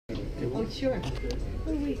Sure.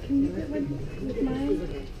 Oh wait, can you get with mine?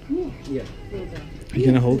 Yeah. Are you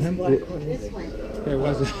gonna hold him? This one. There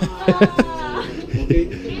was it.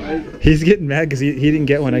 He's getting mad because he didn't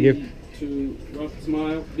get one. I gave. 2, rough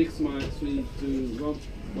smile, big smile, 3, 2, rough,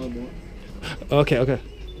 one more. Okay, okay.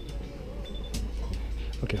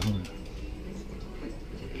 Okay, hold on.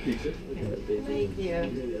 Thank you.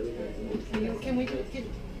 Can we get? You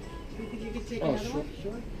think you could take another one?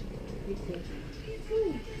 Sure. Okay.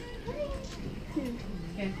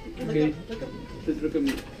 Okay. Please look at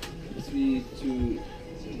me. 3, 2,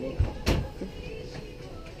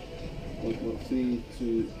 1. 3,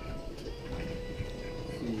 2,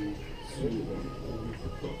 3, 2, 1.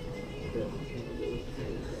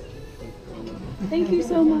 Thank you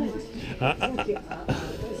so much.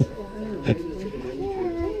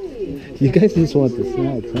 You guys just want the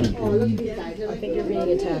snacks, huh? I think you're being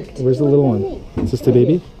attacked. Where's the little one? Is this the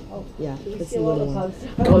baby? Yeah, it's the little one.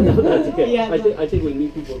 Oh no, that's okay. Yeah, I think when new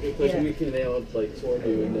people, like we can they all like sort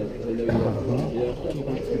you and then they know you.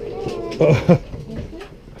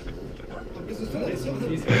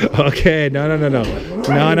 Okay, no.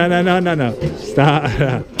 Stop.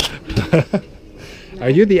 Are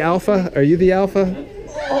you the alpha? Are you the alpha?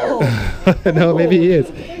 Oh. No, maybe he is.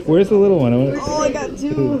 Where's the little one? Oh, I got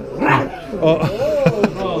 2. Oh.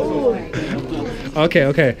 Okay.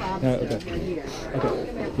 Okay.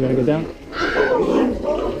 You wanna go down?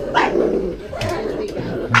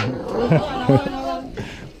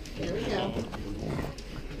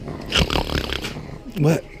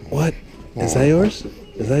 What? Is that yours?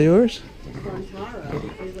 Is that yours?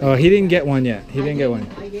 Oh, he didn't get one yet. He didn't get one.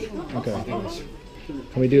 Okay.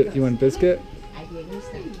 Can we do it? You want biscuit?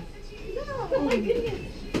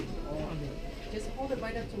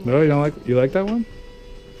 No, you don't like. You like that one?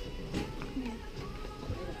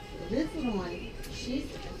 This one, she's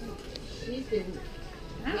been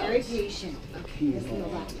very patient.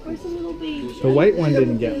 Where's the little baby? The white one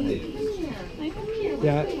didn't get one.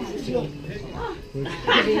 Yeah.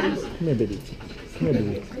 Come here, baby. Come here,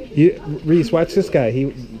 baby. Reese, watch this guy.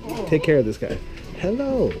 Take care of this guy.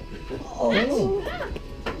 Hello. Hello.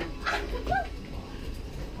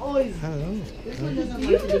 Hello. This one doesn't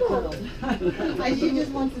want to be cuddled. She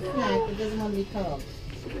just wants a snack, but doesn't want to be cuddled.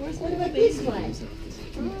 What about this one?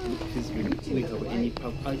 Without any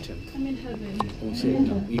pub item. I'm in heaven. Also,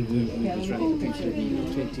 no, we will try to take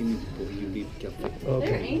 20 minutes before you leave cafe. Okay.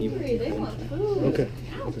 They're angry. They want food. Okay.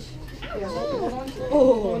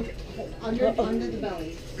 Oh, Under the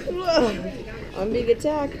belly. I'm being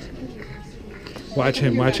attacked. Watch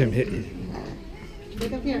him hit you.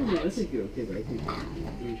 Look up here. I think you're okay, but I think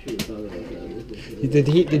we should have thought about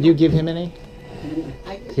that. Did you give him any?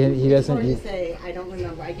 He doesn't. Or to say, I don't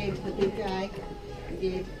remember. I gave the big guy.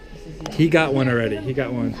 He got one already. He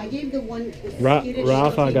got one. I gave the one.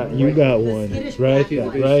 Rafa got. You got one. Right there.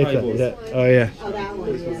 Right there. Yeah. Oh yeah. Oh, that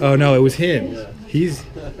one. Yeah. Oh no, it was him. He's.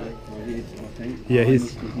 Yeah,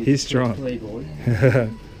 he's strong. Playboy.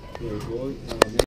 Playboy.